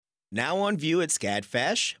Now on view at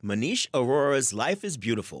SCADFASH, Manish Arora's Life is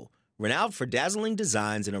Beautiful. Renowned for dazzling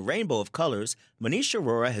designs in a rainbow of colors, Manish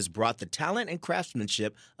Arora has brought the talent and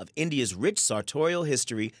craftsmanship of India's rich sartorial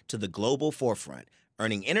history to the global forefront,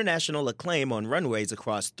 earning international acclaim on runways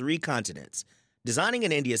across 3 continents. Designing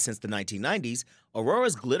in India since the 1990s,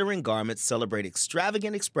 Aurora's glittering garments celebrate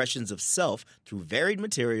extravagant expressions of self through varied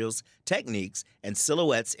materials, techniques, and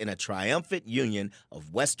silhouettes in a triumphant union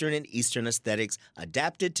of Western and Eastern aesthetics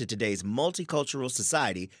adapted to today's multicultural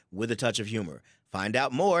society with a touch of humor. Find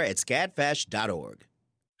out more at scadfash.org.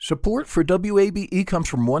 Support for WABE comes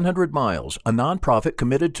from 100 Miles, a nonprofit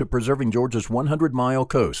committed to preserving Georgia's 100-mile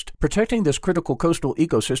coast. Protecting this critical coastal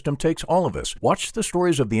ecosystem takes all of us. Watch the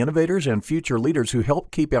stories of the innovators and future leaders who help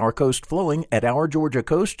keep our coast flowing at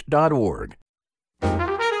ourgeorgiacoast.org.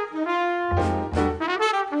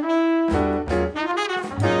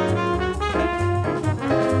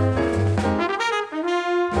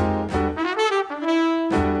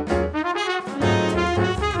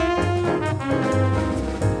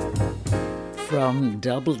 From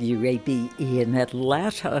WABE in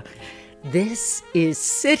Atlanta, this is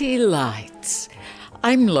City Lights.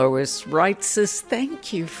 I'm Lois Reitzes.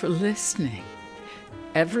 Thank you for listening.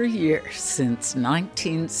 Every year since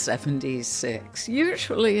 1976,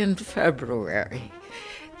 usually in February,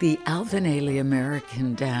 the Alvin Ailey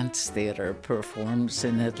American Dance Theater performs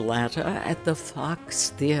in Atlanta at the Fox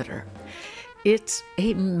Theater. It's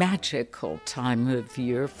a magical time of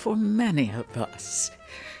year for many of us.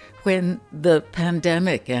 When the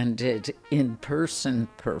pandemic ended in-person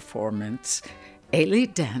performance,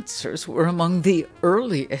 Ailey dancers were among the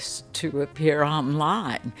earliest to appear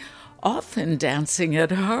online, often dancing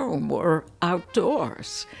at home or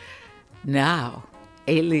outdoors. Now,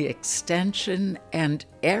 Ailey Extension and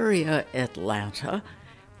Area Atlanta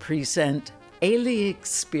present Ailey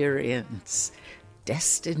Experience,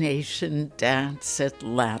 Destination Dance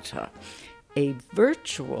Atlanta, a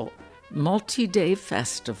virtual multi-day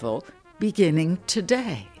festival beginning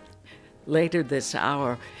today. Later this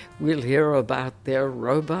hour, we'll hear about their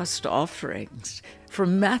robust offerings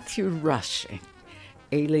from Matthew Rushing,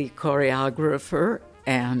 Ailey choreographer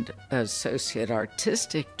and associate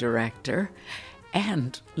artistic director,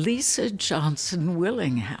 and Lisa Johnson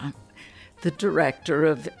Willingham, the director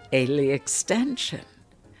of Ailey Extension.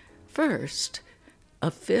 First, a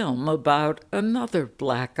film about another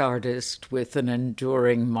Black artist with an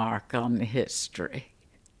enduring mark on history.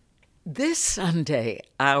 This Sunday,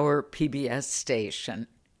 our PBS station,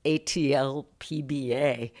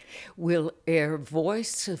 ATL-PBA, will air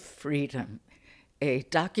Voice of Freedom, a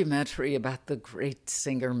documentary about the great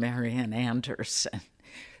singer Marian Anderson.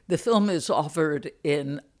 The film is offered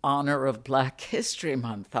in honor of Black History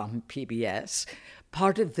Month on PBS,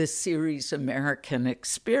 part of the series American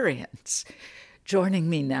Experience. Joining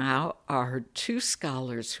me now are 2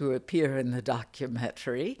 scholars who appear in the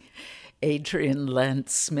documentary. Adrienne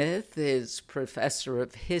Lentz-Smith is professor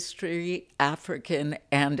of history, African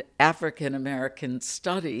and African American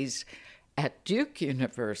studies at Duke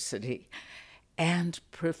University, and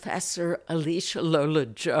Professor Alicia Lola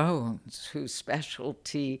Jones, whose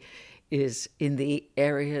specialty is in the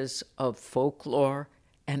areas of folklore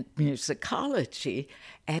and musicology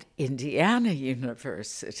at Indiana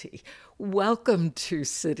University. Welcome to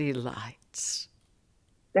City Lights.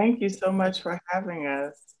 Thank you so much for having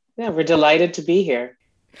us. Yeah, we're delighted to be here.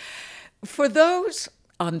 For those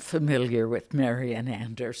unfamiliar with Marian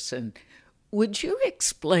Anderson, would you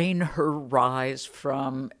explain her rise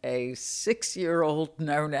from a 6-year-old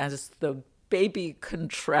known as the baby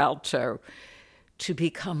contralto to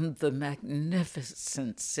become the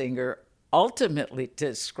magnificent singer ultimately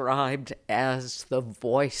described as the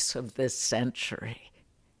voice of this century?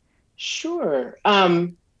 Sure.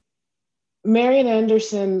 Marian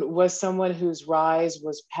Anderson was someone whose rise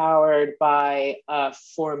was powered by a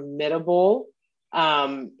formidable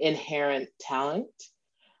inherent talent,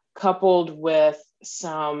 coupled with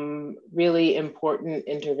some really important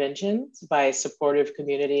interventions by supportive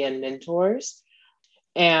community and mentors,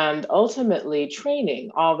 and ultimately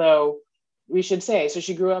training, although we should say, so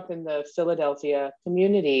she grew up in the Philadelphia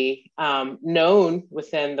community, known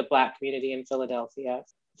within the Black community in Philadelphia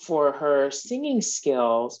for her singing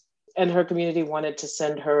skills, and her community wanted to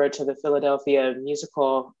send her to the Philadelphia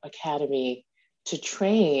Musical Academy to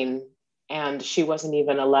train, and she wasn't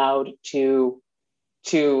even allowed to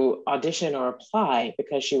audition or apply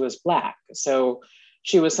because she was Black. So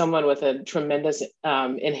she was someone with a tremendous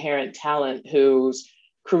inherent talent whose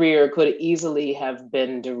career could easily have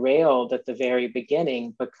been derailed at the very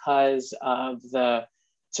beginning because of the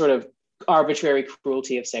sort of arbitrary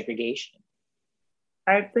cruelty of segregation.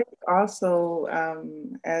 I think also,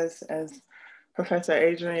 as Professor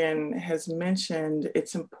Adrian has mentioned,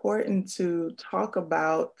 it's important to talk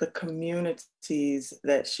about the communities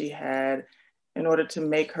that she had in order to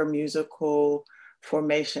make her musical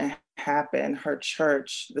formation happen. Her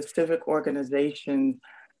church, the civic organizations,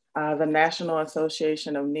 the National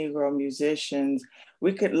Association of Negro Musicians.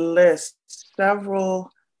 We could list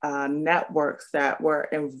several networks that were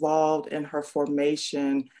involved in her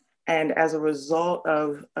formation. And as a result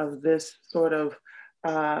of this sort of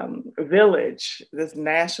village, this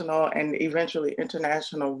national and eventually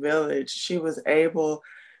international village, she was able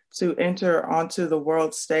to enter onto the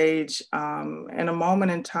world stage in a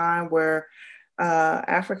moment in time where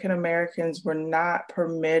African Americans were not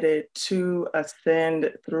permitted to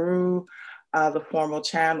ascend through the formal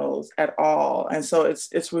channels at all. And so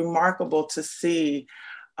it's remarkable to see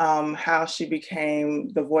how she became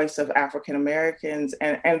the voice of African Americans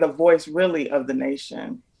and the voice really of the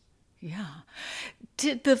nation. Yeah.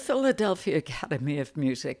 Did the Philadelphia Academy of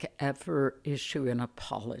Music ever issue an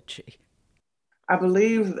apology? I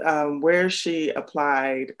believe where she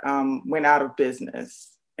applied went out of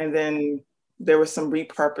business. And then there was some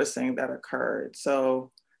repurposing that occurred. So,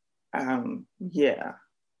 yeah,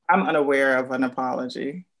 I'm unaware of an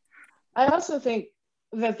apology. I also think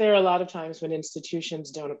that there are a lot of times when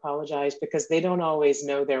institutions don't apologize because they don't always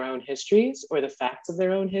know their own histories or the facts of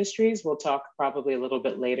their own histories. We'll talk probably a little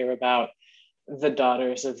bit later about the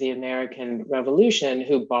Daughters of the American Revolution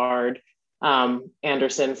who barred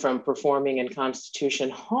Anderson from performing in Constitution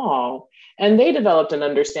Hall. And they developed an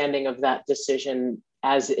understanding of that decision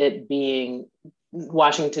as it being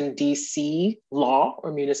Washington, D.C. law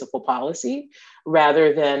or municipal policy,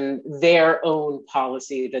 rather than their own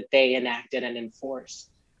policy that they enacted and enforced.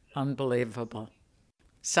 Unbelievable.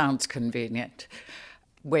 Sounds convenient.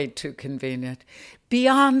 Way too convenient.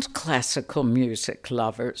 Beyond classical music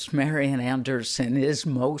lovers, Marian Anderson is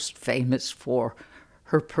most famous for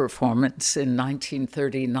her performance in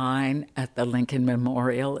 1939 at the Lincoln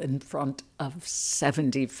Memorial in front of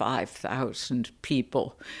 75,000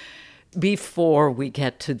 people. Before we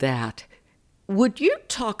get to that, would you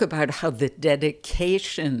talk about how the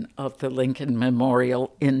dedication of the Lincoln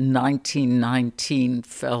Memorial in 1919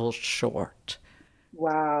 fell short?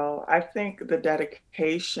 Wow, I think the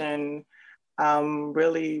dedication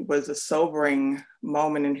really was a sobering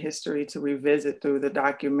moment in history to revisit through the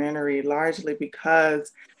documentary, largely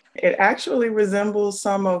because it actually resembles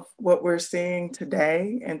some of what we're seeing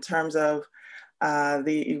today in terms of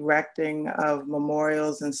the erecting of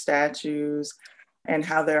memorials and statues, and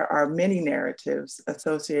how there are many narratives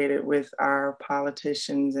associated with our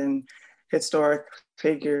politicians and historic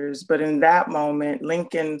figures. But in that moment,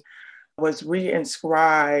 Lincoln was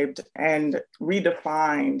reinscribed and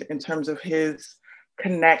redefined in terms of his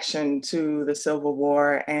connection to the Civil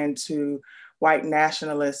War and to white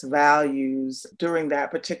nationalist values. During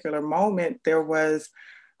that particular moment, there was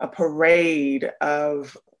a parade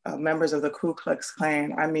of members of the Ku Klux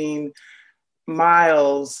Klan. I mean,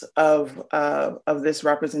 miles of this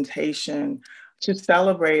representation to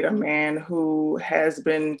celebrate a man who has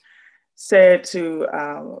been said to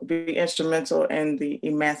be instrumental in the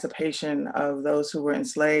emancipation of those who were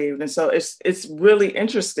enslaved. And so it's really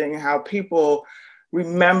interesting how people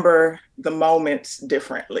remember the moments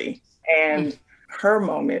differently. And her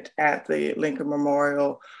moment at the Lincoln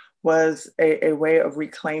Memorial was a way of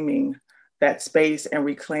reclaiming that space and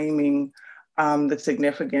reclaiming the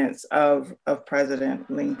significance of President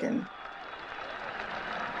Lincoln.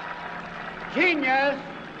 Genius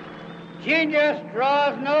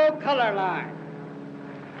draws no color line.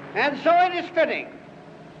 And so it is fitting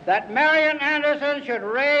that Marian Anderson should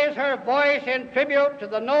raise her voice in tribute to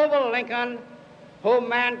the noble Lincoln, whom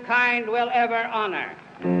mankind will ever honor.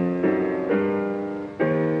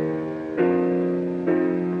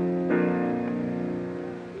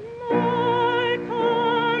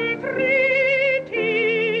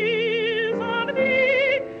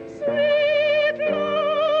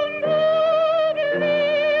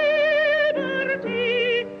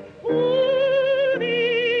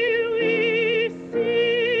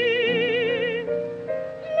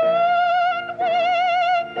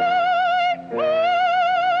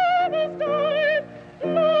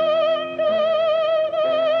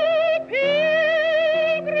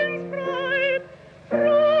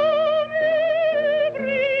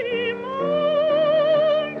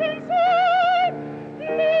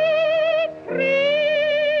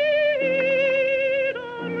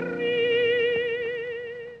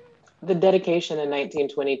 Dedication in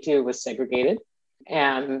 1922 was segregated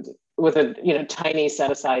and with a tiny set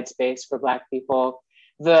aside space for Black people.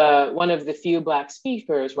 one of the few Black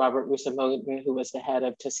speakers, Robert Rusamoge, who was the head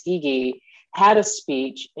of Tuskegee, had a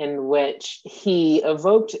speech in which he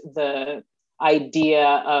evoked the idea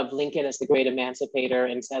of Lincoln as the great emancipator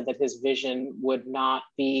and said that his vision would not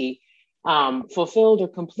be fulfilled or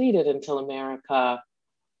completed until America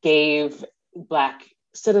gave Black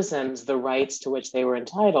citizens the rights to which they were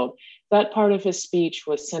entitled. That part of his speech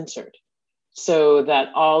was censored, so that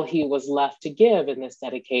all he was left to give in this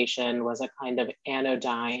dedication was a kind of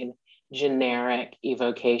anodyne, generic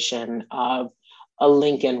evocation of a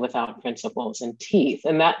Lincoln without principles and teeth.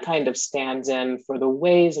 And that kind of stands in for the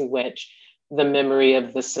ways in which the memory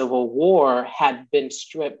of the Civil War had been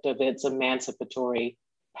stripped of its emancipatory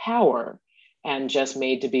power and just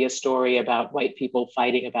made to be a story about white people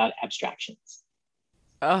fighting about abstractions.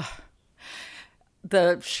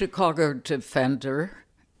 The Chicago Defender,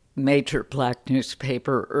 major Black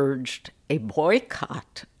newspaper, urged a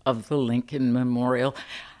boycott of the Lincoln Memorial.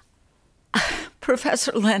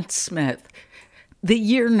 Professor Len Smith, the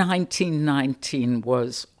year 1919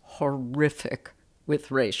 was horrific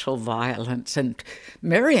with racial violence, and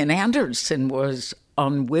Marian Anderson was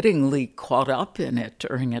unwittingly caught up in it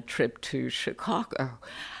during a trip to Chicago.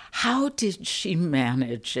 How did she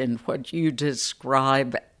manage in what you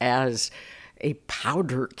describe as a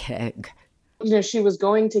powder keg? She was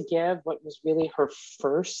going to give what was really her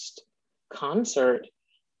first concert,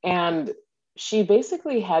 and she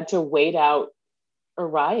basically had to wait out a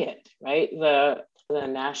riot, right? The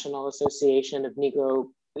National Association of Negro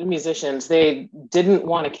Musicians, they didn't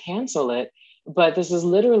want to cancel it, but this is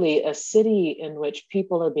literally a city in which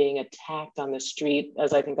people are being attacked on the street.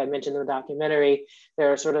 As I think I mentioned in the documentary,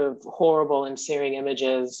 there are sort of horrible and searing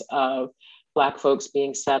images of Black folks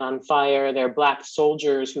being set on fire. There are Black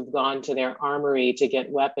soldiers who've gone to their armory to get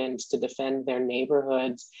weapons to defend their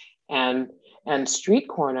neighborhoods and street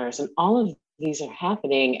corners. And all of these are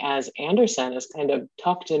happening as Anderson is kind of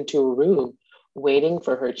tucked into a room waiting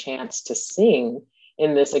for her chance to sing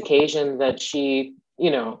in this occasion that she,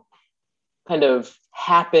 kind of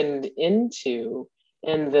happened into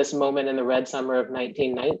in this moment in the Red Summer of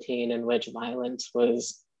 1919, in which violence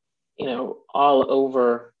was, all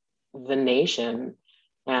over the nation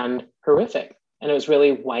and horrific. And it was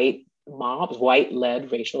really white mobs,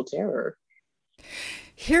 white-led racial terror.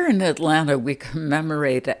 Here in Atlanta, we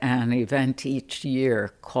commemorate an event each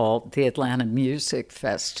year called the Atlanta Music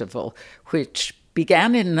Festival, which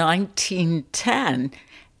began in 1910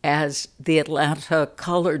 as the Atlanta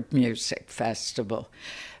Colored Music Festival.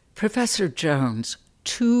 Professor Jones,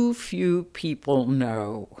 too few people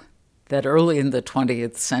know that early in the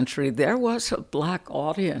 20th century, there was a Black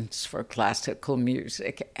audience for classical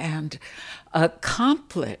music and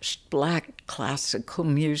accomplished Black classical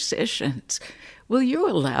musicians. Will you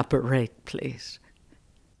elaborate, please?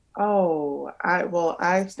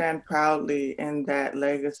 I stand proudly in that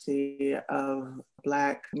legacy of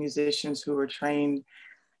Black musicians who were trained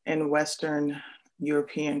in Western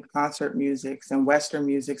European concert musics and Western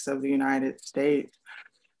musics of the United States.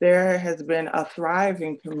 There has been a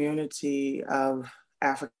thriving community of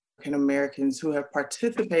African Americans who have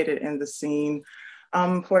participated in the scene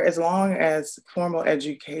for as long as formal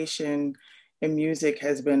education in music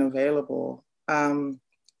has been available.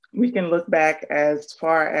 We can look back as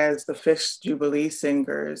far as the Fisk Jubilee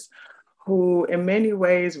Singers, who in many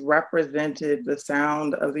ways represented the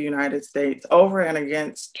sound of the United States over and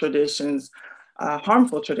against traditions,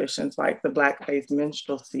 harmful traditions like the blackface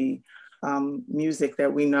minstrelsy music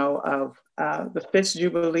that we know of. The Fisk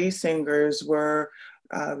Jubilee Singers were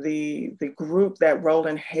the group that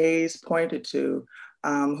Roland Hayes pointed to,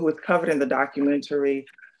 who was covered in the documentary,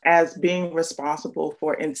 as being responsible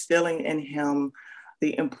for instilling in him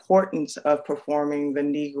the importance of performing the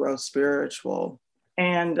Negro spiritual.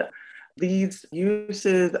 And these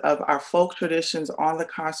uses of our folk traditions on the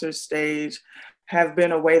concert stage have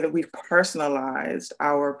been a way that we've personalized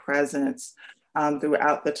our presence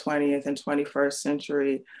throughout the 20th and 21st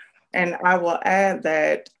century. And I will add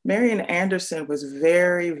that Marian Anderson was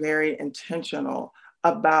very, very intentional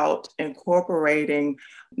about incorporating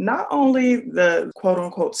not only the quote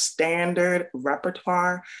unquote standard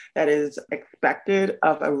repertoire that is expected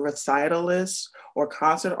of a recitalist or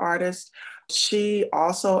concert artist. She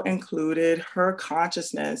also included her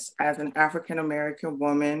consciousness as an African-American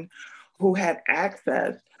woman who had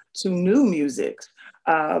access to new music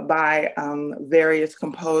by various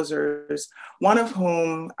composers, one of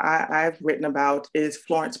whom I've written about is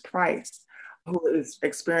Florence Price, who is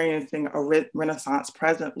experiencing a renaissance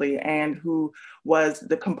presently and who was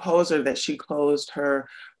the composer that she closed her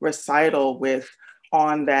recital with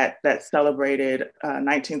on that celebrated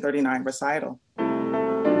 1939 recital.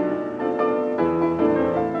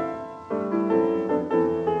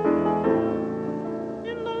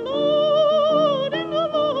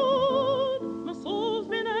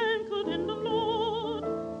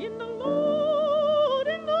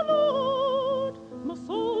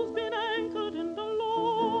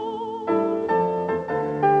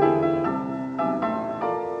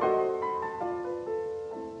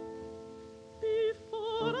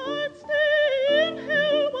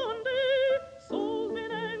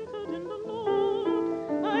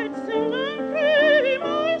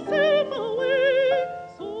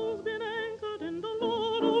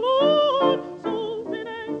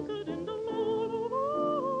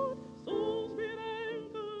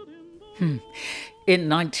 In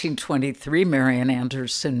 1923, Marian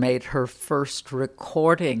Anderson made her first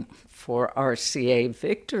recording for RCA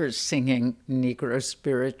Victor, singing Negro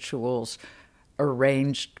spirituals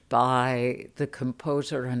arranged by the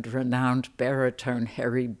composer and renowned baritone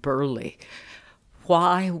Harry Burleigh.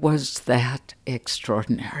 Why was that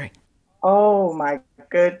extraordinary? Oh, my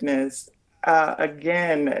goodness.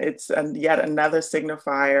 Again, it's yet another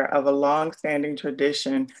signifier of a long-standing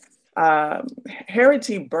tradition. Harry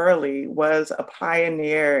T. Burleigh was a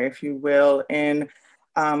pioneer, if you will, in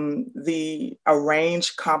the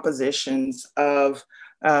arranged compositions of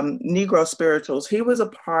Negro spirituals. He was a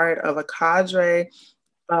part of a cadre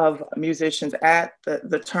of musicians at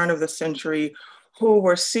the turn of the century who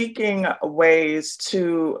were seeking ways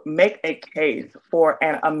to make a case for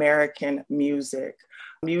an American music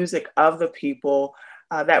of the people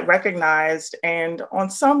that recognized and on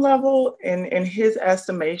some level, in his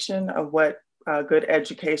estimation of what good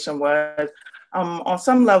education was, on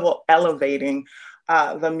some level elevating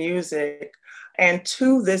the music. And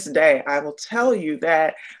to this day, I will tell you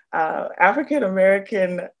that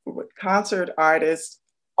African-American concert artists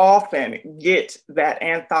often get that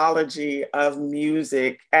anthology of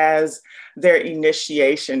music as their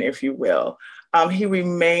initiation, if you will. He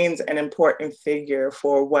remains an important figure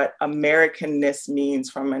for what Americanness means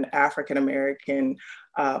from an African-American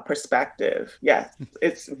perspective. Yes,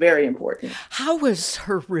 it's very important. How was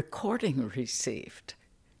her recording received?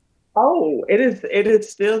 Oh, it is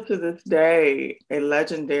still to this day a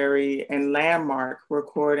legendary and landmark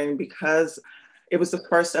recording because it was the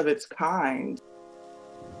first of its kind.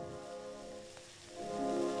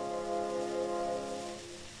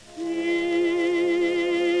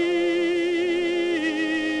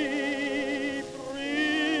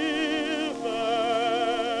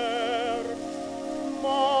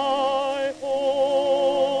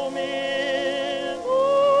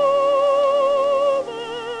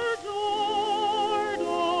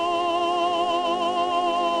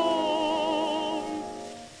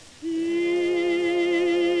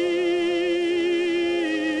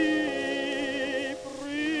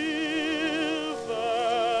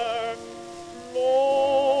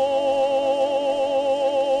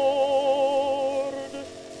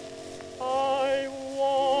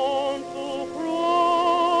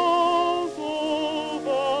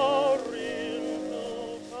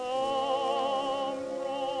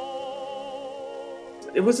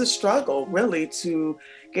 It was a struggle, really, to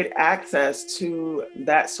get access to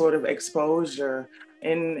that sort of exposure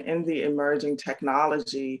in the emerging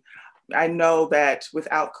technology. I know that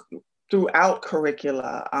throughout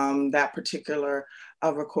curricula, that particular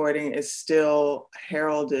recording is still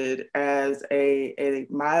heralded as a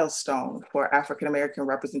milestone for African-American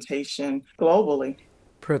representation globally.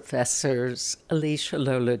 Professors Alicia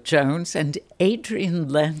Lola Jones and Adrienne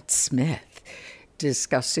Lentz Smith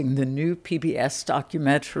discussing the new PBS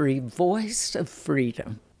documentary, Voice of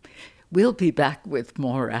Freedom. We'll be back with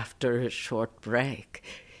more after a short break.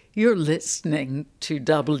 You're listening to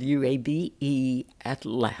WABE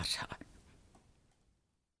Atlanta.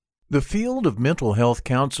 The field of mental health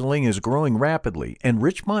counseling is growing rapidly, and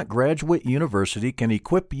Richmont Graduate University can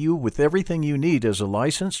equip you with everything you need as a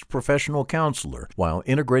licensed professional counselor while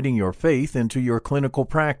integrating your faith into your clinical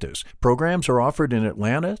practice. Programs are offered in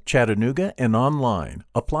Atlanta, Chattanooga, and online.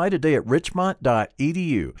 Apply today at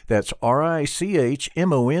richmont.edu. That's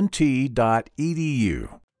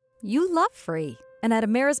RICHMONT.edu. You love free, and at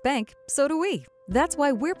Ameris Bank, so do we. That's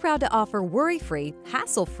why we're proud to offer worry-free,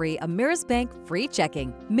 hassle-free Ameris Bank free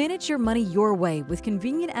checking. Manage your money your way with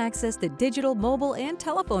convenient access to digital, mobile, and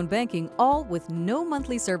telephone banking, all with no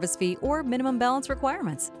monthly service fee or minimum balance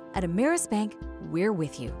requirements. At Ameris Bank, we're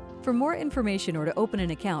with you. For more information or to open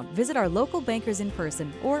an account, visit our local bankers in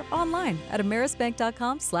person or online at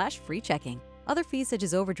amerisbank.com/free checking. Other fees such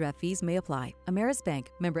as overdraft fees may apply. Ameris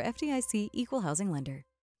Bank, member FDIC, equal housing lender.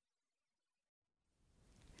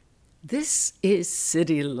 This is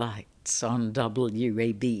City Lights on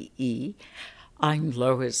WABE. I'm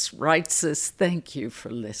Lois Reitzes. Thank you for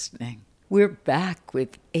listening. We're back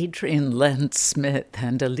with Adrienne Lentz Smith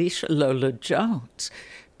and Alicia Lola Jones,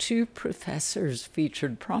 two professors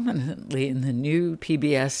featured prominently in the new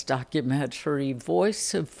PBS documentary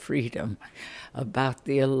Voice of Freedom about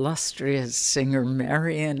the illustrious singer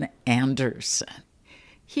Marian Anderson.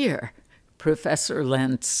 Here, Professor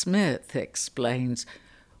Lentz Smith explains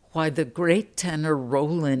why the great tenor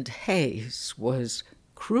Roland Hayes was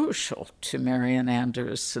crucial to Marian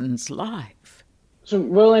Anderson's life. So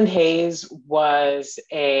Roland Hayes was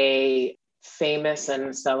a famous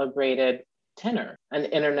and celebrated tenor, an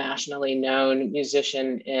internationally known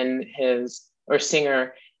musician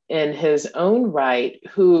singer in his own right,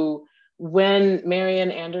 who when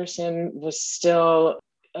Marian Anderson was still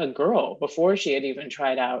a girl, before she had even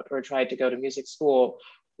tried out or tried to go to music school,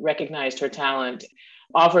 recognized her talent,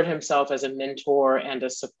 offered himself as a mentor and a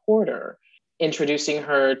supporter, introducing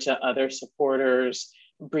her to other supporters,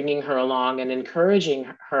 bringing her along and encouraging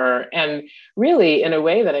her. And really, in a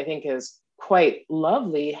way that I think is quite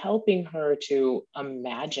lovely, helping her to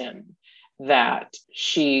imagine that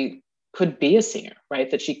she could be a singer,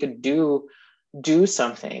 right? That she could do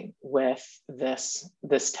something with this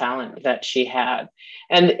talent that she had.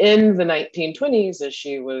 And in the 1920s, as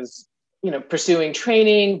she was, pursuing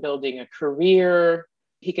training, building a career,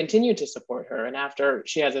 he continued to support her. And after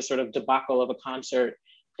she had this sort of debacle of a concert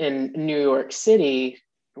in New York City,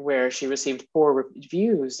 where she received poor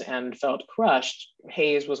reviews and felt crushed,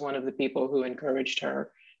 Hayes was one of the people who encouraged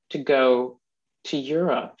her to go to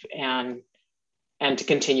Europe and to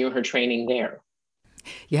continue her training there.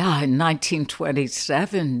 Yeah, in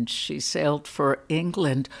 1927, she sailed for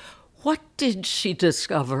England. What did she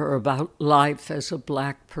discover about life as a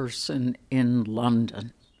Black person in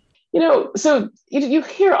London? So you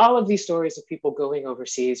hear all of these stories of people going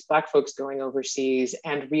overseas, Black folks going overseas,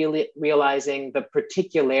 and really realizing the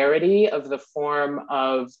particularity of the form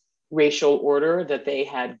of racial order that they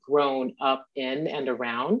had grown up in and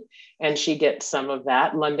around. And she gets some of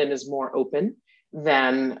that. London is more open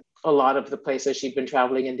than a lot of the places she'd been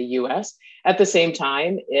traveling in the US. At the same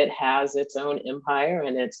time, it has its own empire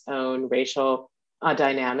and its own racial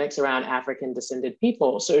dynamics around African descended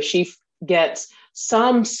people. So she gets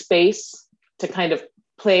some space to kind of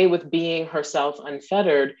play with being herself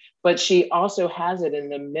unfettered, but she also has it in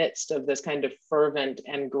the midst of this kind of fervent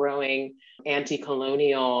and growing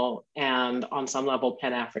anti-colonial and, on some level,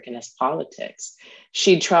 Pan-Africanist politics.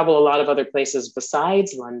 She'd travel a lot of other places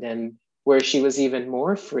besides London, where she was even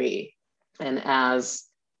more free. And as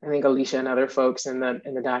I think Alicia and other folks in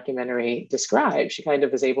the documentary describe, she kind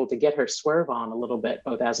of is able to get her swerve on a little bit,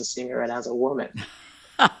 both as a singer and as a woman.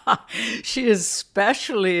 She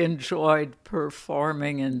especially enjoyed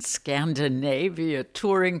performing in Scandinavia,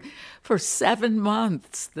 touring for 7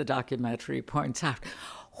 months, the documentary points out.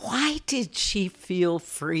 Why did she feel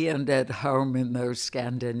free and at home in those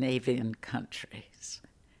Scandinavian countries?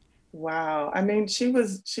 Wow. I mean,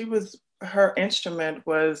 her instrument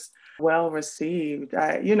was well received.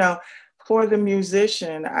 For the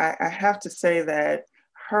musician, I have to say that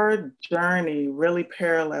her journey really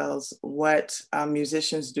parallels what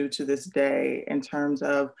musicians do to this day in terms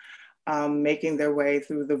of making their way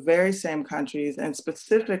through the very same countries, and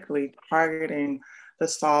specifically targeting the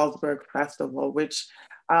Salzburg Festival, which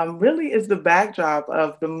really is the backdrop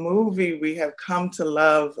of the movie we have come to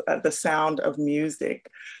love, The Sound of Music.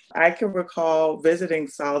 I can recall visiting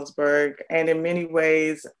Salzburg and in many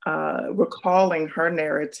ways recalling her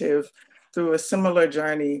narrative through a similar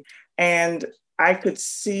journey. And I could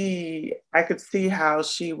see how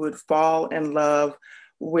she would fall in love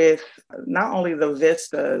with not only the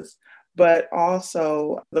vistas, but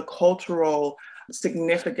also the cultural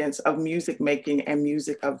significance of music making and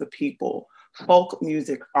music of the people, folk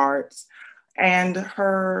music arts. And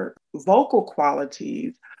her vocal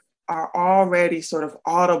qualities are already sort of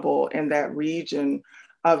audible in that region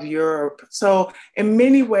of Europe. So in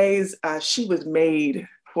many ways, she was made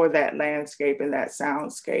for that landscape and that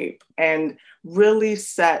soundscape, and really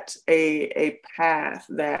set a path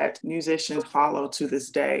that musicians follow to this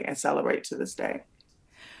day and celebrate to this day.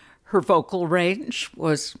 Her vocal range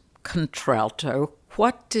was contralto.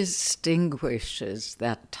 What distinguishes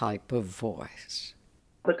that type of voice?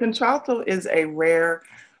 The contralto is a rare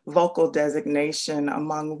vocal designation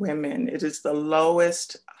among women. It is the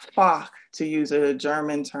lowest Fach, to use a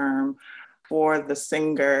German term, for the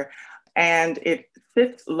singer, and it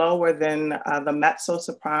sits lower than the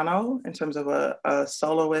mezzo-soprano in terms of a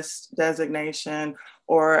soloist designation,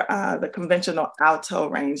 or the conventional alto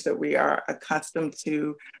range that we are accustomed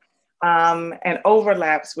to, and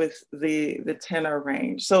overlaps with the tenor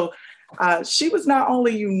range. So she was not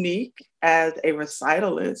only unique as a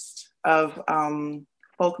recitalist of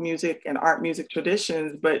folk music and art music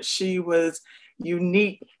traditions, but she was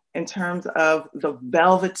unique in terms of the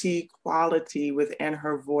velvety quality within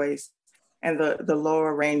her voice and the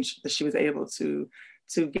lower range that she was able to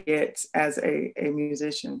get as a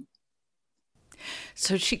musician.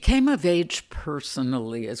 So she came of age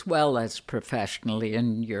personally as well as professionally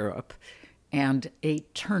in Europe, and a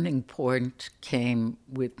turning point came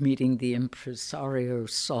with meeting the impresario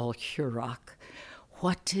Saul Hurok.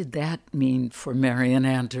 What did that mean for Marian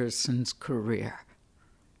Anderson's career?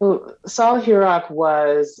 Well, Saul Hurok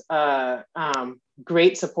was a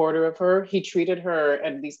great supporter of her. He treated her,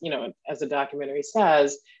 at least, as the documentary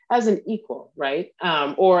says, as an equal, right?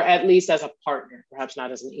 Or at least as a partner, perhaps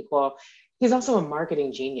not as an equal. He's also a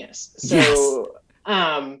marketing genius. So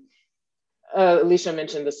Alicia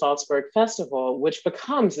mentioned the Salzburg Festival, which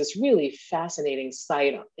becomes this really fascinating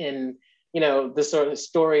site in, the sort of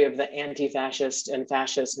story of the anti-fascist and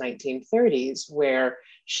fascist 1930s, where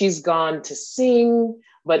she's gone to sing,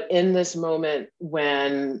 but in this moment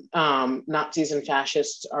when Nazis and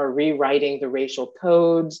fascists are rewriting the racial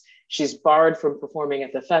codes, she's barred from performing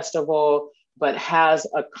at the festival, but has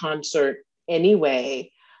a concert anyway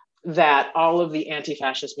that all of the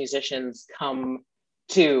anti-fascist musicians come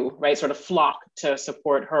to, right, sort of flock to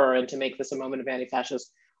support her and to make this a moment of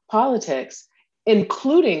anti-fascist politics,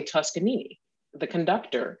 including Toscanini, the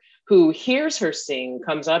conductor, who hears her sing,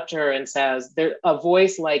 comes up to her and says, a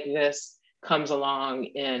voice like this comes along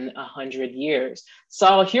in 100 years.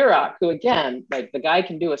 Saul Hurok, who again, like the guy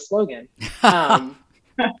can do a slogan, Saul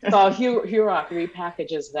Hurok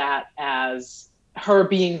repackages that as her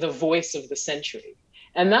being the voice of the century.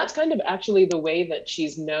 And that's kind of actually the way that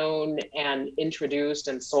she's known and introduced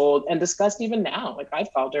and sold and discussed even now. Like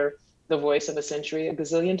I've called her the voice of the century a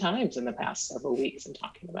gazillion times in the past several weeks in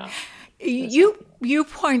talking about. You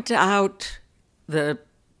point out the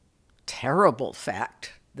terrible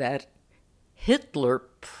fact that Hitler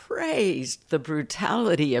praised the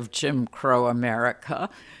brutality of Jim Crow America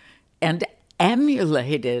and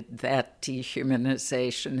emulated that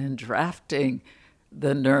dehumanization in drafting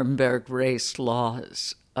the Nuremberg race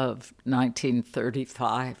laws of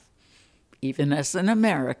 1935. Even as an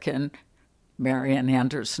American, Marian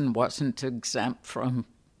Anderson wasn't exempt from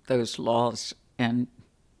those laws in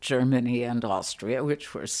Germany and Austria,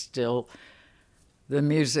 which were still the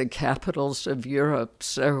music capitals of Europe.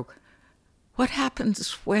 So what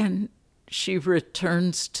happens when she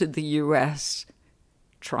returns to the U.S.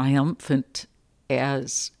 triumphant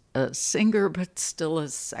as a singer, but still a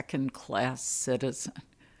second-class citizen?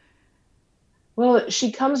 Well,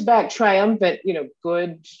 she comes back triumphant,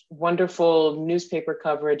 good, wonderful newspaper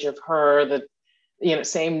coverage of her. The,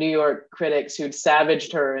 same New York critics who'd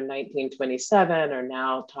savaged her in 1927 are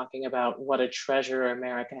now talking about what a treasure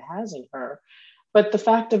America has in her. But the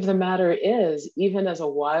fact of the matter is, even as a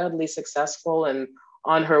wildly successful and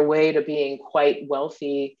on her way to being quite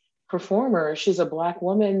wealthy performer, she's a Black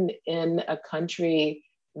woman in a country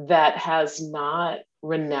that has not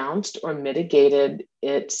renounced or mitigated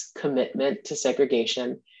its commitment to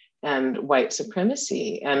segregation and white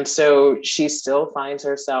supremacy. And so she still finds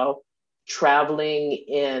herself traveling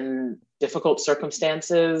in difficult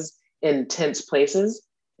circumstances, in tense places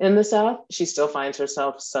in the South. She still finds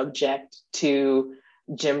herself subject to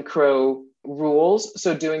Jim Crow rules.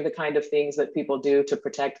 So doing the kind of things that people do to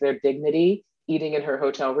protect their dignity, eating in her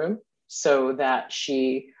hotel room so that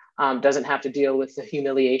she doesn't have to deal with the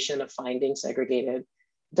humiliation of finding segregated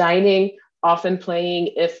dining, often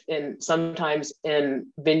playing sometimes in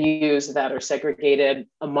venues that are segregated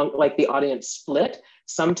among, like the audience split,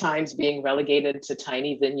 sometimes being relegated to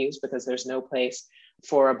tiny venues because there's no place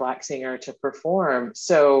for a Black singer to perform.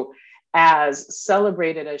 So as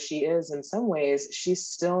celebrated as she is in some ways, she's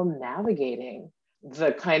still navigating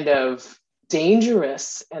the kind of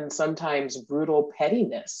dangerous and sometimes brutal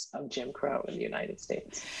pettiness of Jim Crow in the United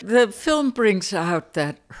States. The film brings out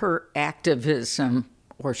that her activism,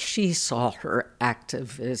 or she saw her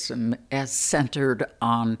activism as centered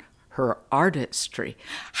on her artistry.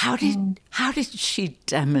 How did she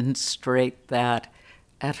demonstrate that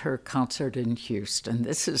at her concert in Houston?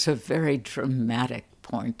 This is a very dramatic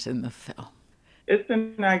point in the film. It's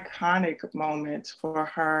an iconic moment for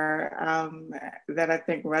her that I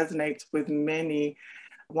think resonates with many.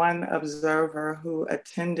 One observer who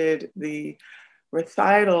attended the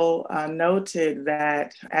recital noted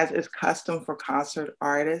that, as is custom for concert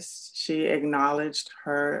artists, she acknowledged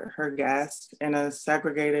her guests in a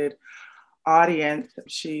segregated audience.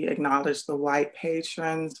 She acknowledged the white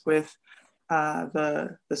patrons with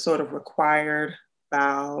the sort of required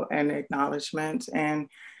bow and acknowledgement. And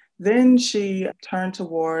then she turned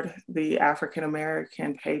toward the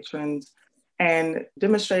African-American patrons and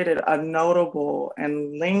demonstrated a notable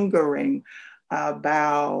and lingering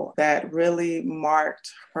bow that really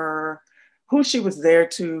marked who she was there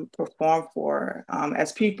to perform for,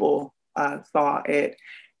 as people saw it.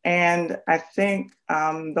 And I think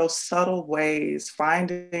those subtle ways,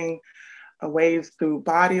 finding ways through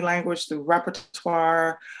body language, through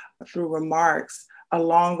repertoire, through remarks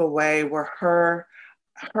along the way, were her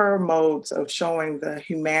modes of showing the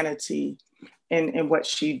humanity in what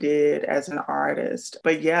she did as an artist.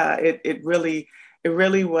 But yeah, it really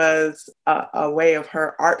was a way of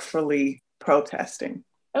her artfully protesting.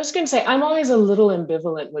 I was going to say, I'm always a little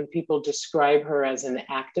ambivalent when people describe her as an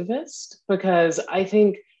activist, because I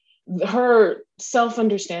think her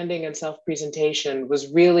self-understanding and self-presentation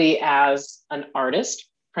was really as an artist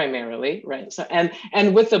primarily, right? So,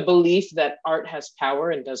 and with the belief that art has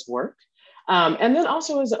power and does work. And then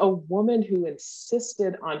also as a woman who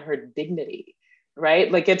insisted on her dignity,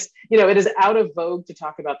 right? Like it's, it is out of vogue to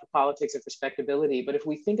talk about the politics of respectability, but if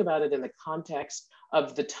we think about it in the context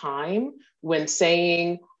of the time, when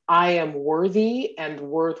saying, I am worthy and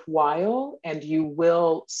worthwhile, and you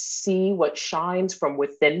will see what shines from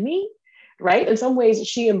within me, right? In some ways,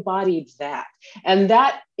 she embodied that. And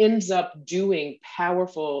that ends up doing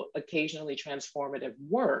powerful, occasionally transformative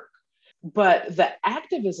work. But the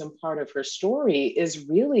activism part of her story is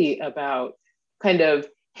really about kind of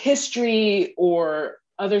history or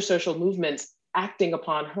other social movements acting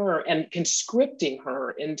upon her and conscripting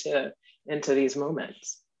her into these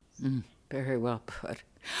moments. Very well put.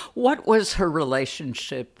 What was her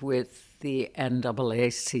relationship with the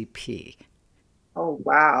NAACP? Oh,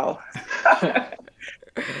 wow.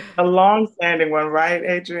 A long-standing one, right,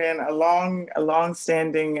 Adrienne? A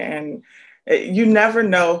long-standing, and you never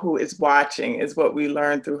know who is watching, is what we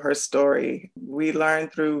learned through her story. We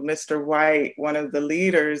learned through Mr. White, one of the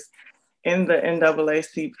leaders in the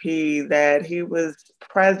NAACP, that he was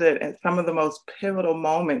present at some of the most pivotal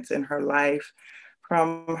moments in her life,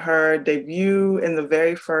 from her debut in the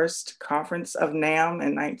very first conference of NAMM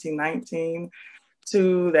in 1919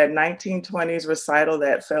 to that 1920s recital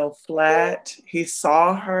that fell flat. He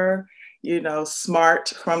saw her, smart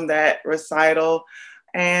from that recital.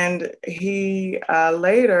 And he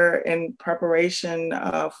later, in preparation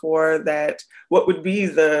for that, what would be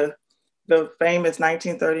the famous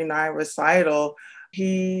 1939 recital,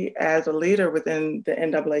 he, as a leader within the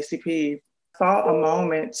NAACP, saw a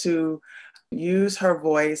moment to use her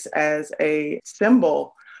voice as a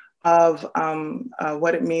symbol of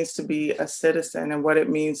what it means to be a citizen and what it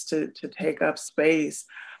means to take up space.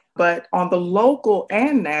 But on the local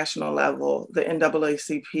and national level, the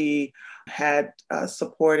NAACP had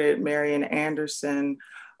supported Marian Anderson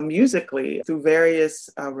musically through various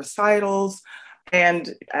recitals,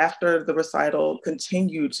 and after the recital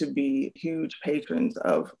continued to be huge patrons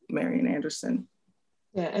of Marian Anderson.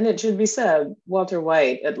 Yeah, and it should be said, Walter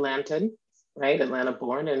White, Atlantan, right, Atlanta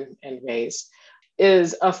born and raised,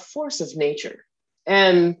 is a force of nature.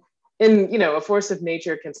 And a force of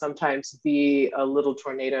nature can sometimes be a little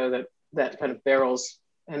tornado that kind of barrels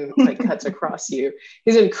and like cuts across you.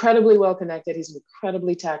 He's incredibly well connected. He's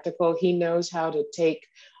incredibly tactical. He knows how to take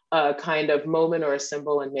a kind of moment or a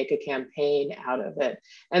symbol and make a campaign out of it.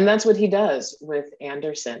 And that's what he does with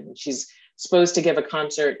Anderson. She's supposed to give a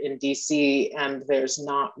concert in DC, and there's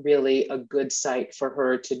not really a good site for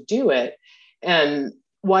her to do it. And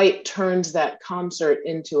White turns that concert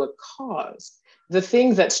into a cause. The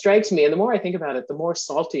thing that strikes me, and the more I think about it, the more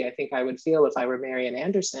salty I think I would feel if I were Marian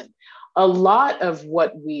Anderson. A lot of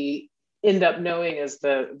what we end up knowing as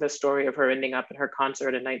the story of her ending up at her concert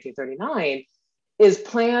in 1939 is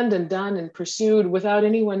planned and done and pursued without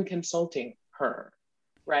anyone consulting her,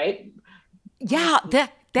 right? Yeah,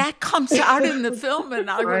 that comes out in the film,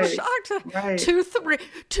 and I was shocked. Right.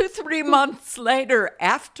 2-3 months later,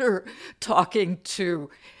 after talking to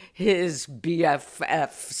his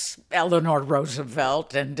BFFs, Eleanor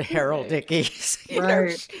Roosevelt and Harold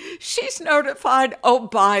Ickes, she's notified, oh,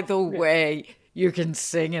 by the way, you can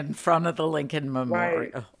sing in front of the Lincoln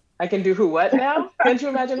Memorial. Right. I can do what now? Can't you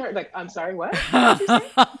imagine her? Like, I'm sorry, what? What did you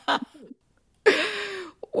say?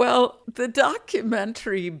 Well, the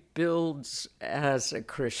documentary builds as a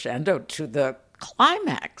crescendo to the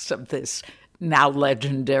climax of this now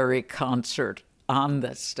legendary concert on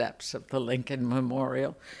the steps of the Lincoln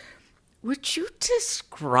Memorial. Would you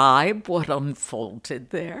describe what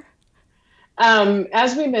unfolded there?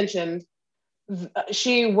 As we mentioned,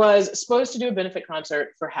 she was supposed to do a benefit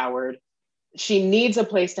concert for Howard. She needs a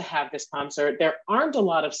place to have this concert. There aren't a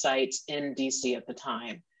lot of sites in DC at the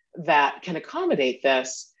time that can accommodate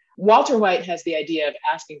this. Walter White has the idea of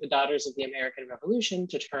asking the Daughters of the American Revolution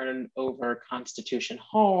to turn over Constitution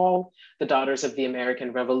Hall. The Daughters of the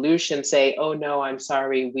American Revolution say, oh no, I'm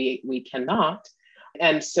sorry, we cannot.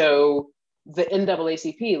 And so the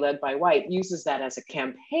NAACP, led by White, uses that as a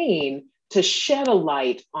campaign to shed a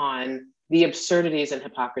light on the absurdities and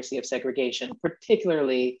hypocrisy of segregation,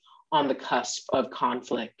 particularly on the cusp of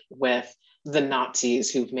conflict with the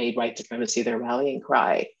Nazis who've made white supremacy their rallying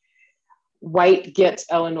cry. White gets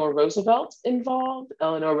Eleanor Roosevelt involved.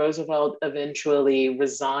 Eleanor Roosevelt eventually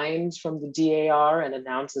resigns from the DAR and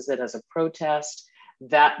announces it as a protest.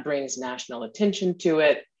 That brings national attention to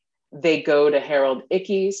it. They go to Harold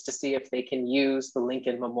Ickes to see if they can use the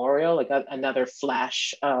Lincoln Memorial, like another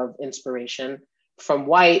flash of inspiration from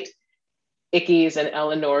White. Ickes and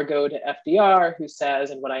Eleanor go to FDR, who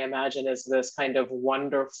says, in what I imagine is this kind of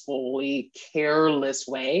wonderfully careless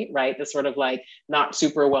way, right? This sort of like not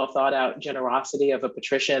super well thought out generosity of a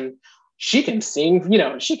patrician. She can sing,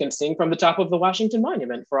 she can sing from the top of the Washington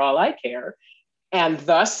Monument for all I care. And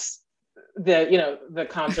thus the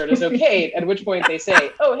concert is okayed, at which point they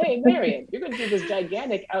say, oh, hey, Marion, you're going to do this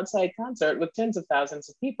gigantic outside concert with tens of thousands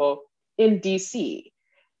of people in DC.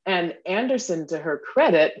 And Anderson, to her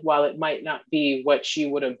credit, while it might not be what she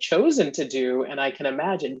would have chosen to do, and I can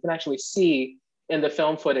imagine, you can actually see in the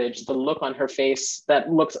film footage, the look on her face that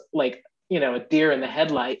looks like, a deer in the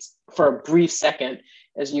headlights for a brief second,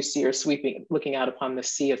 as you see her looking out upon the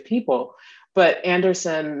sea of people. But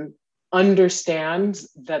Anderson understands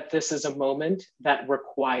that this is a moment that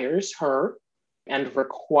requires her and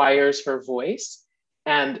requires her voice.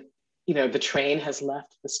 And the train has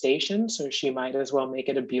left the station, so she might as well make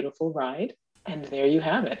it a beautiful ride. And there you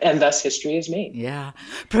have it. And thus history is made. Yeah.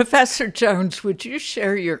 Professor Jones, would you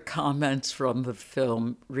share your comments from the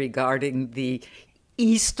film regarding the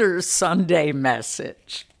Easter Sunday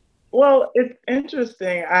message? Well, it's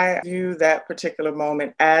interesting. I view that particular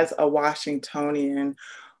moment as a Washingtonian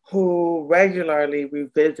who regularly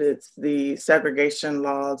revisits the segregation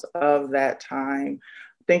laws of that time,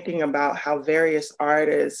 thinking about how various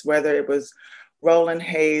artists, whether it was Roland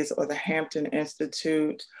Hayes or the Hampton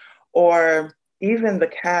Institute, or even the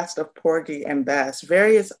cast of Porgy and Bess,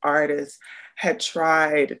 various artists had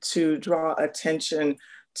tried to draw attention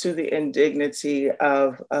to the indignity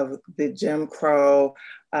of the Jim Crow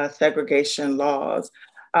segregation laws.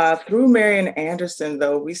 Through Marian Anderson,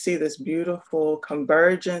 though, we see this beautiful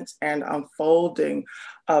convergence and unfolding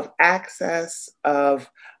of access, of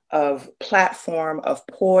platform, of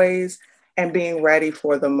poise, and being ready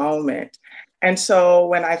for the moment. And so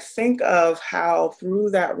when I think of how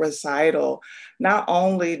through that recital, not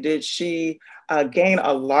only did she gain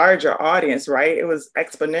a larger audience, right? It was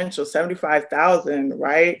exponential, 75,000,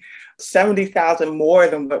 right? 70,000 more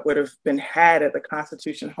than what would have been had at the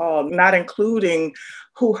Constitution Hall, not including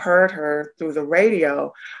who heard her through the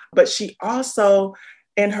radio. But she also,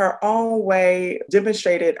 in her own way,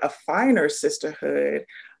 demonstrated a finer sisterhood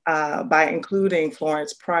by including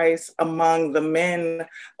Florence Price among the men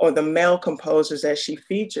or the male composers that she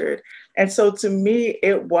featured. And so to me,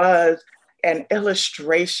 it was an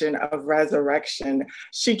illustration of resurrection.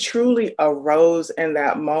 She truly arose in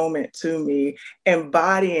that moment to me,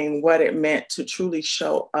 embodying what it meant to truly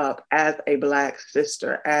show up as a Black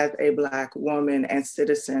sister, as a Black woman and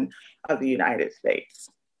citizen of the United States.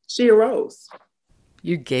 She arose.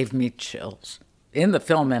 You gave me chills in the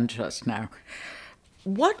film and just now.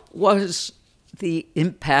 What was the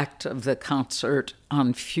impact of the concert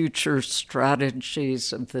on future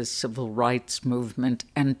strategies of the civil rights movement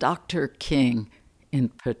and Dr. King in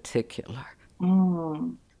particular? I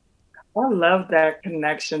love that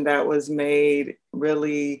connection that was made,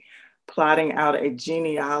 really plotting out a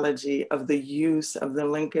genealogy of the use of the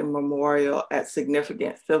Lincoln Memorial at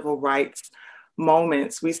significant civil rights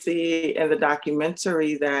moments. We see in the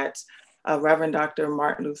documentary that Reverend Dr.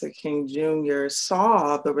 Martin Luther King Jr.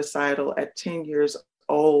 saw the recital at 10 years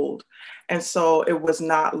old. And so it was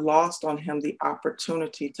not lost on him the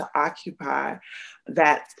opportunity to occupy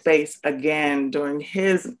that space again during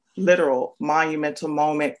his literal monumental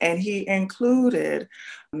moment. And he included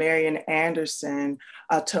Marian Anderson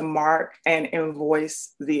to mark and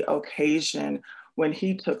invoice the occasion when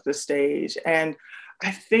he took the stage. And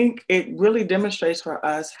I think it really demonstrates for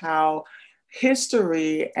us how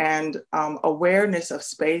history and awareness of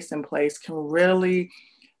space and place can really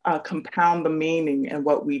compound the meaning in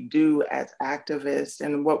what we do as activists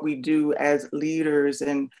and what we do as leaders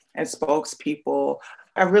and spokespeople.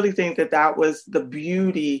 I really think that was the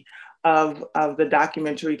beauty of the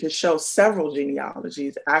documentary, to show several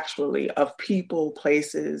genealogies actually of people,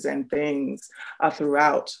 places, and things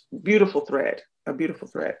throughout. A beautiful thread.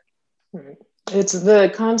 It's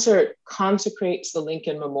the concert consecrates the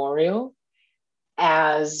Lincoln Memorial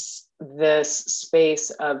as this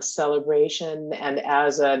space of celebration and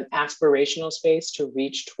as an aspirational space to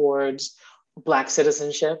reach towards Black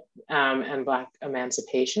citizenship and Black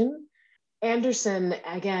emancipation. Anderson,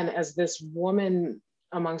 again, as this woman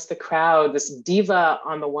amongst the crowd, this diva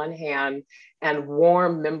on the one hand and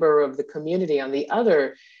warm member of the community on the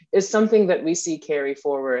other, is something that we see carry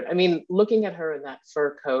forward. I mean, looking at her in that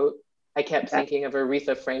fur coat, I kept thinking of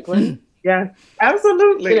Aretha Franklin. Yeah,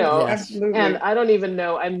 absolutely. Absolutely. And I don't even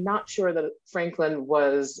know, I'm not sure that Franklin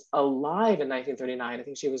was alive in 1939. I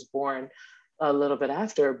think she was born a little bit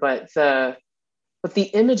after, but the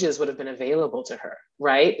images would have been available to her,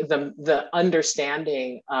 right? The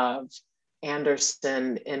understanding of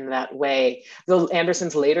Anderson in that way,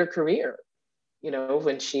 Anderson's later career,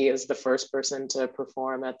 when she is the first person to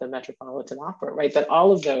perform at the Metropolitan Opera, right? That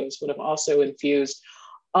all of those would have also infused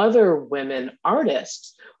other women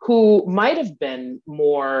artists who might have been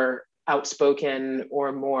more outspoken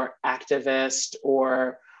or more activist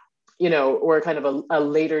or kind of a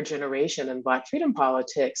later generation in Black freedom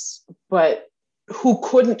politics, but who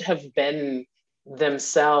couldn't have been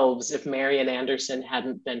themselves if Marian Anderson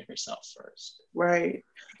hadn't been herself first. Right.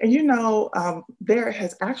 And there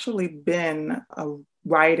has actually been a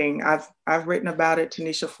writing, I've written about it.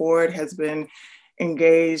 Tanisha Ford has been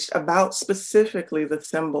engaged about specifically the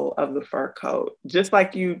symbol of the fur coat, just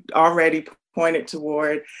like you already pointed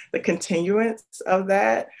toward the continuance of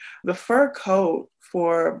that. The fur coat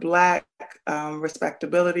for Black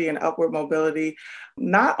respectability and upward mobility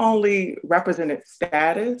not only represented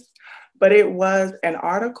status, but it was an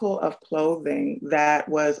article of clothing that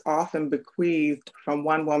was often bequeathed from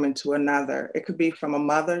one woman to another. It could be from a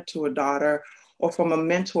mother to a daughter or from a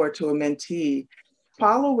mentor to a mentee.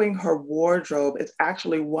 Following her wardrobe is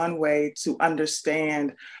actually one way to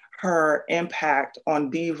understand her impact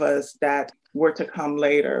on divas that were to come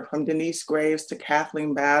later, from Denise Graves to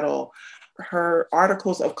Kathleen Battle. Her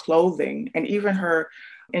articles of clothing and even her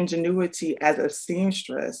ingenuity as a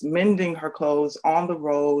seamstress, mending her clothes on the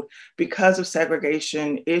road because of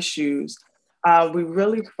segregation issues. We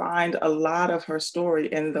really find a lot of her story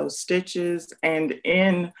in those stitches and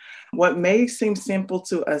in what may seem simple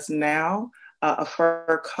to us now, a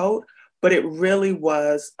fur coat, but it really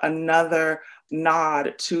was another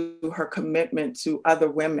nod to her commitment to other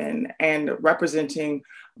women and representing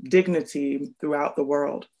dignity throughout the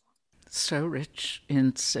world. So rich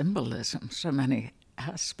in symbolism, so many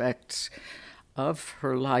aspects of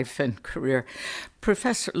her life and career.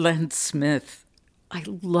 Professor Len Smith, I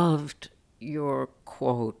loved your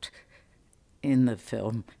quote in the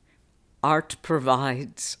film. Art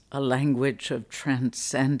provides a language of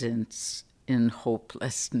transcendence in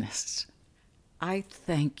hopelessness. I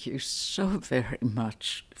thank you so very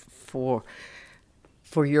much for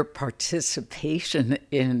your participation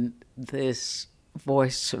in this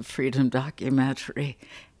Voice of Freedom documentary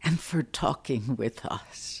and for talking with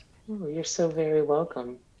us. Oh, you're so very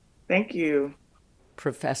welcome. Thank you.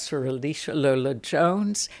 Professor Alicia Lola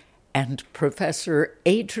Jones and Professor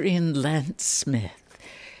Adrienne Lentz Smith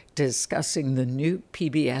discussing the new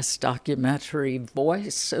PBS documentary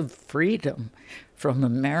Voice of Freedom from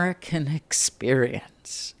American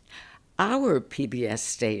Experience. Our PBS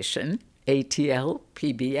station,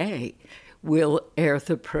 ATL-PBA, will air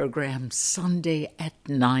the program Sunday at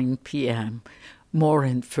 9 p.m. More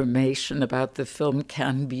information about the film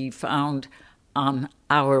can be found on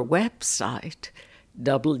our website,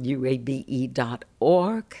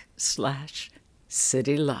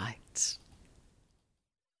 wabe.org/citylights.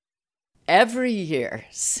 Every year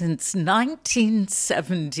since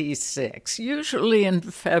 1976, usually in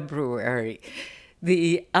February,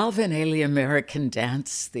 the Alvin Ailey American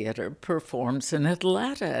Dance Theater performs in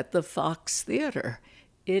Atlanta at the Fox Theater.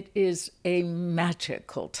 It is a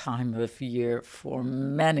magical time of year for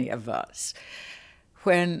many of us.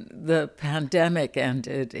 When the pandemic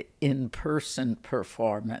ended in-person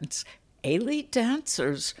performance, Ailey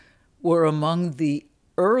dancers were among the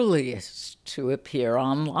earliest to appear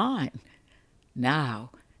online.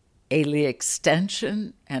 Now, Ailey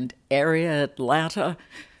Extension and Area Atlanta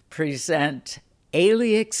present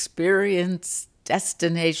Ailey Experience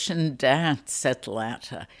Destination Dance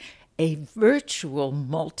Atlanta, a virtual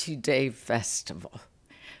multi-day festival.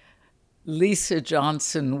 Lisa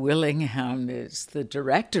Johnson Willingham is the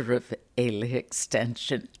director of Ailey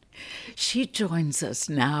Extension. She joins us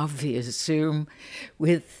now via Zoom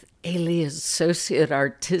with Ailey Associate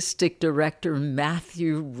Artistic Director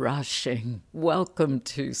Matthew Rushing. Welcome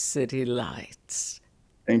to City Lights.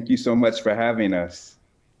 Thank you so much for having us.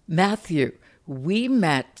 Matthew, we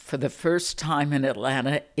met for the first time in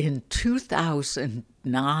Atlanta in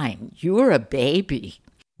 2009. You were a baby.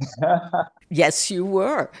 Yes, you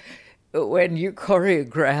were. When you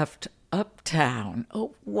choreographed Uptown, a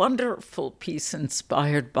wonderful piece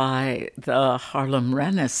inspired by the Harlem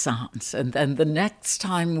Renaissance. And then the next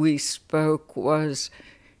time we spoke was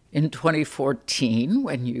in 2014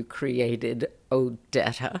 when you created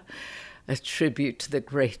Odetta, a tribute to the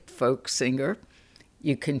great folk singer.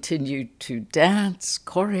 You continued to dance,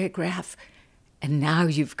 choreograph, and now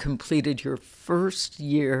you've completed your first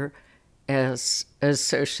year as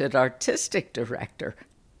Associate Artistic Director.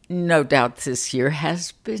 No doubt this year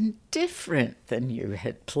has been different than you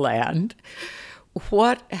had planned.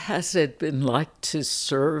 What has it been like to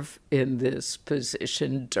serve in this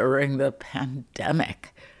position during the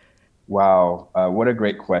pandemic? Wow, what a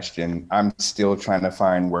great question. I'm still trying to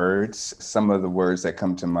find words. Some of the words that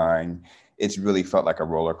come to mind, it's really felt like a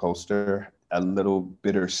roller coaster, a little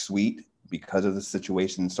bittersweet because of the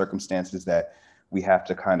situation and circumstances that we have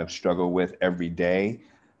to kind of struggle with every day.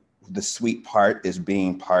 The sweet part is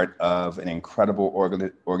being part of an incredible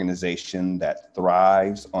organization that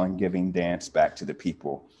thrives on giving dance back to the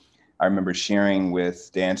people. I remember sharing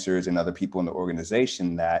with dancers and other people in the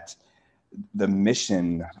organization that the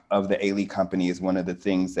mission of the Ailey Company is one of the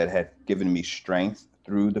things that had given me strength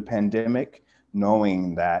through the pandemic,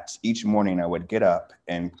 knowing that each morning I would get up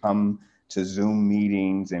and come to Zoom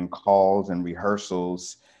meetings and calls and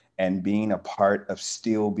rehearsals and being a part of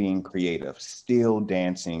still being creative, still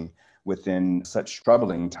dancing within such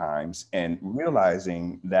troubling times, and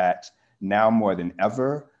realizing that now more than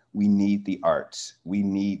ever, we need the arts. We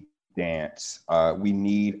need dance. We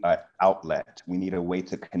need an outlet. We need a way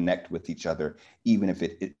to connect with each other, even if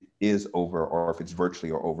it is over or if it's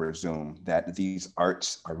virtually or over Zoom, that these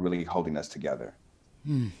arts are really holding us together.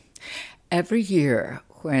 Every year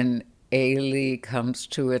when Ailey comes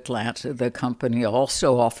to Atlanta, the company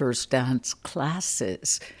also offers dance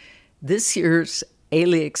classes. This year's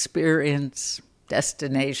Ailey Experience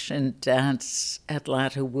Destination Dance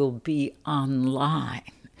Atlanta will be online.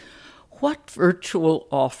 What virtual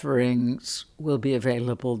offerings will be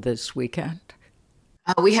available this weekend?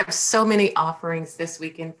 We have so many offerings this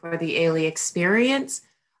weekend for the Ailey Experience.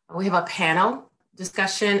 We have a panel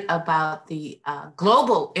discussion about the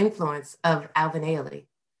global influence of Alvin Ailey.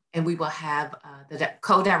 And we will have the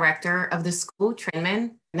co-director of the school,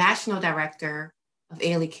 Trendman, national director of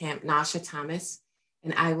Ailey Camp, Nasha Thomas.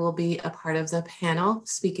 And I will be a part of the panel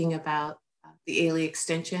speaking about the Ailey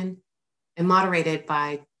Extension and moderated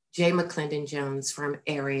by Jay McClendon Jones from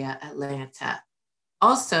Area Atlanta.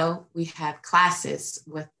 Also, we have classes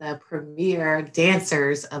with the premier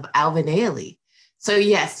dancers of Alvin Ailey. So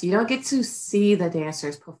yes, you don't get to see the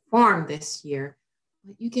dancers perform this year,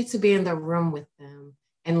 but you get to be in the room with them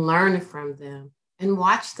and learn from them and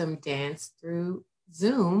watch them dance through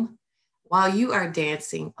Zoom while you are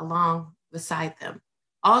dancing along beside them.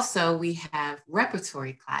 Also, we have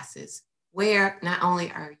repertory classes where not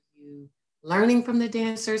only are you learning from the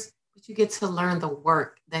dancers, but you get to learn the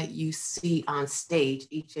work that you see on stage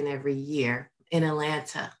each and every year in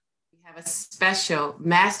Atlanta. We have a special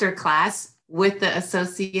master class with the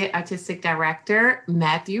Associate Artistic Director,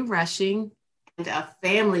 Matthew Rushing, and a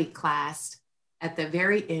family class. At the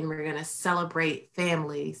very end, we're going to celebrate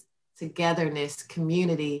families, togetherness,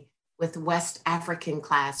 community with West African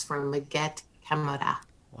class from Maget Kamara.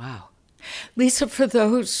 Wow. Lisa, for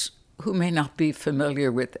those who may not be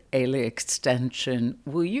familiar with Ailey Extension,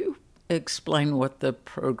 will you explain what the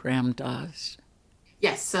program does?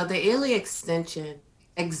 Yes, so the Ailey Extension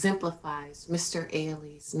exemplifies Mr.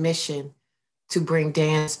 Ailey's mission to bring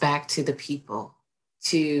dance back to the people,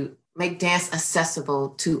 to make dance accessible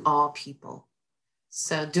to all people.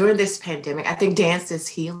 So during this pandemic, I think dance is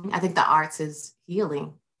healing. I think the arts is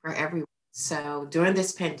healing for everyone. So during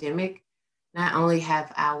this pandemic, not only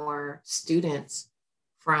have our students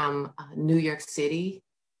from New York City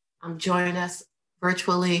join us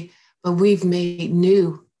virtually, but we've met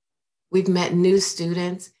new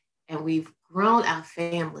students, and we've grown our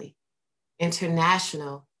family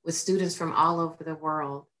international with students from all over the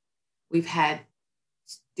world. We've had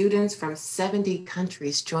students from 70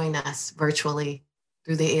 countries join us virtually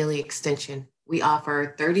through the Ailey Extension. We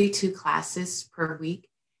offer 32 classes per week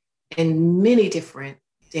in many different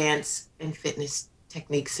dance and fitness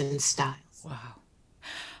techniques and styles. Wow.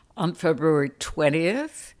 On February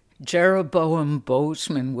 20th, Jeroboam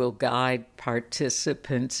Bozeman will guide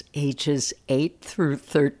participants ages 8 through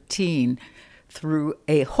 13 through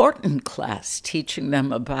a Horton class, teaching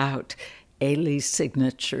them about Ailey's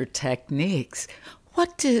signature techniques.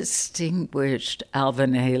 What distinguished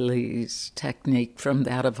Alvin Ailey's technique from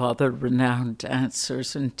that of other renowned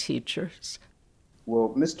dancers and teachers?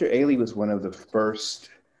 Well, Mr. Ailey was one of the first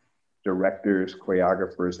directors,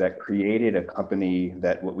 choreographers that created a company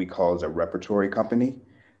that what we call is a repertory company.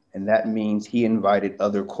 And that means he invited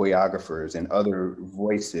other choreographers and other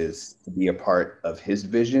voices to be a part of his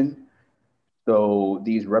vision. So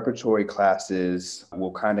these repertory classes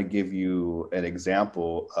will kind of give you an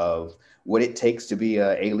example of what it takes to be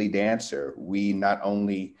an Ailey dancer. We not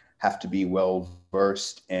only have to be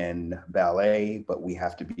well-versed in ballet, but we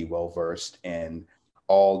have to be well-versed in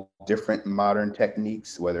all different modern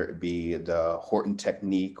techniques, whether it be the Horton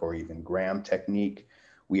technique or even Graham technique.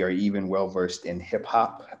 We are even well-versed in hip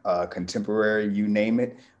hop, contemporary, you name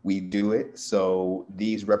it, we do it. So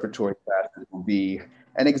these repertory classes will be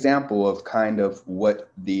an example of kind of what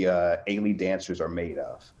the Ailey dancers are made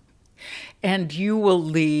of. And you will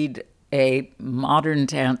lead a modern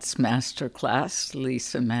dance masterclass,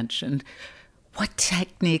 Lisa mentioned. What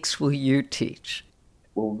techniques will you teach?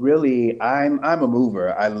 Well, really, I'm a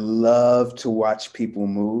mover. I love to watch people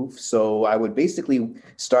move. So I would basically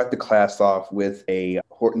start the class off with a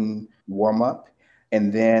Horton warm-up,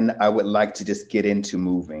 and then I would like to just get into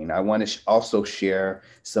moving. I want to also share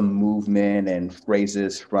some movement and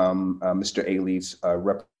phrases from Mr. Ailey's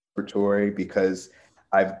repertory, because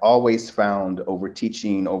I've always found over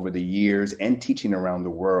teaching over the years and teaching around the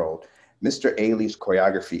world, Mr. Ailey's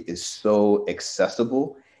choreography is so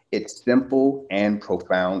accessible. It's simple and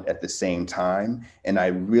profound at the same time. And I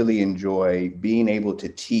really enjoy being able to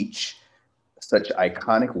teach such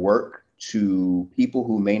iconic work to people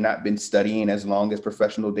who may not have been studying as long as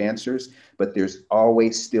professional dancers, but there's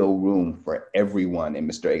always still room for everyone in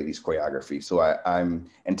Mr. Ailey's choreography. So I'm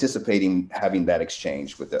anticipating having that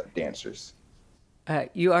exchange with the dancers.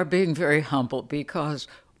 You are being very humble, because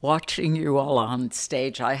watching you all on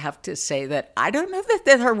stage, I have to say that I don't know that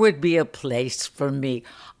there would be a place for me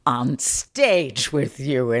on stage with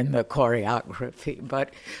you in the choreography,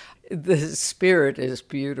 but the spirit is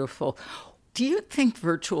beautiful. Do you think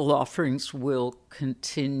virtual offerings will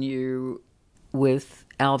continue with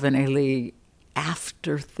Alvin Ailey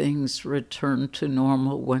after things return to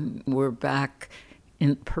normal, when we're back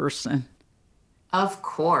in person? Of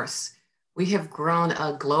course. We have grown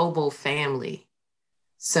a global family.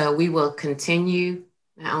 So we will continue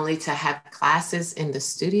not only to have classes in the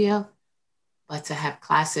studio, but to have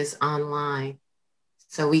classes online,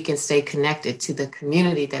 so we can stay connected to the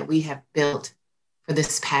community that we have built for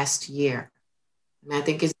this past year. And I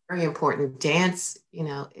think it's very important. Dance,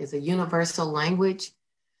 is a universal language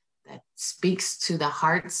that speaks to the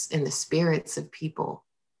hearts and the spirits of people.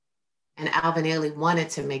 And Alvin Ailey wanted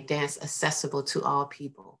to make dance accessible to all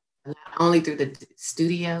people, not only through the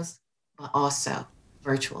studios, but also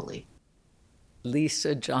virtually.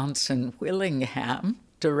 Lisa Johnson Willingham,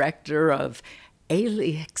 director of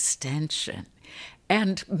Ailey Extension,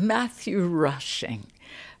 and Matthew Rushing,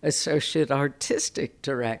 associate artistic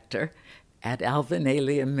director at Alvin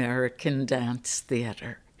Ailey American Dance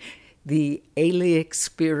Theater. The Ailey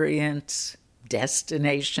Experience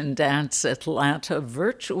Destination Dance Atlanta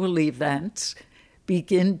virtual events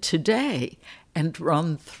begin today and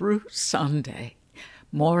run through Sunday.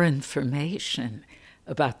 More information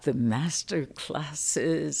about the master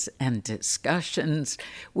classes and discussions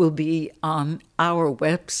will be on our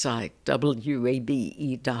website,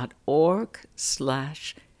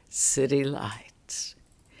 wabe.org/citylights.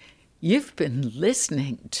 You've been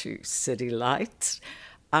listening to City Lights,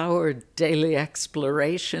 our daily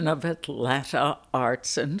exploration of Atlanta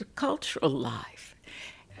arts and cultural life.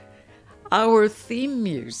 Our theme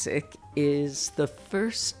music is The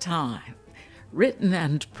First Time, written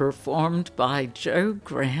and performed by Joe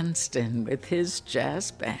Granston with his jazz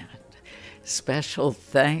band. Special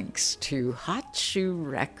thanks to Hot Shoe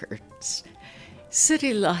Records.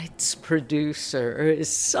 City Lights producer is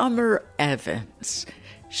Summer Evans.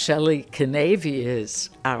 Shelley Canavy is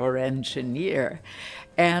our engineer.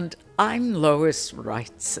 And I'm Lois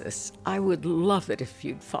Reitzes. I would love it if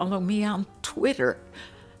you'd follow me on Twitter.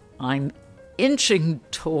 I'm inching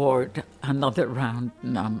toward another round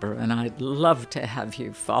number, and I'd love to have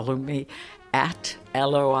you follow me at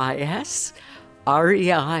LOIS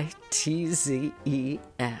REITZES.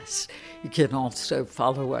 You can also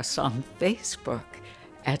follow us on Facebook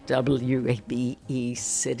at WABE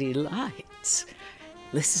City Lights.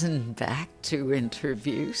 Listen back to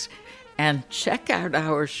interviews and check out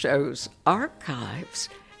our show's archives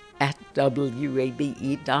at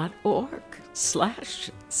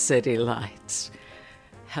wabe.org/citylights.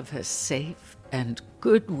 Have a safe and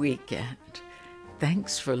good weekend.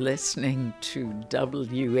 Thanks for listening to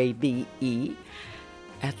WABE,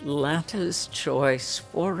 Atlanta's Choice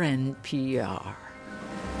for NPR.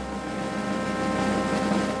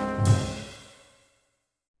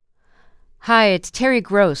 Hi, it's Terry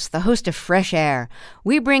Gross, the host of Fresh Air.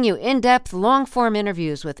 We bring you in-depth, long-form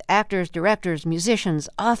interviews with actors, directors, musicians,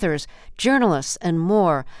 authors, journalists, and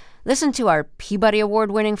more. Listen to our Peabody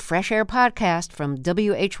Award-winning Fresh Air podcast from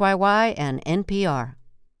WHYY and NPR.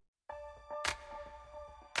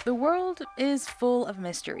 The world is full of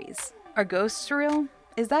mysteries. Are ghosts real?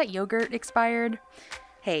 Is that yogurt expired?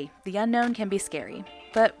 Hey, the unknown can be scary.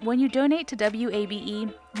 But when you donate to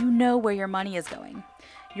WABE, you know where your money is going.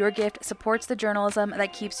 Your gift supports the journalism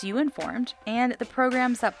that keeps you informed and the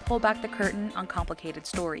programs that pull back the curtain on complicated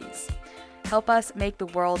stories. Help us make the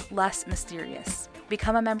world less mysterious.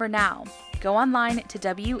 Become a member now. Go online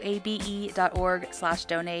to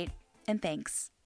wabe.org/donate, and thanks.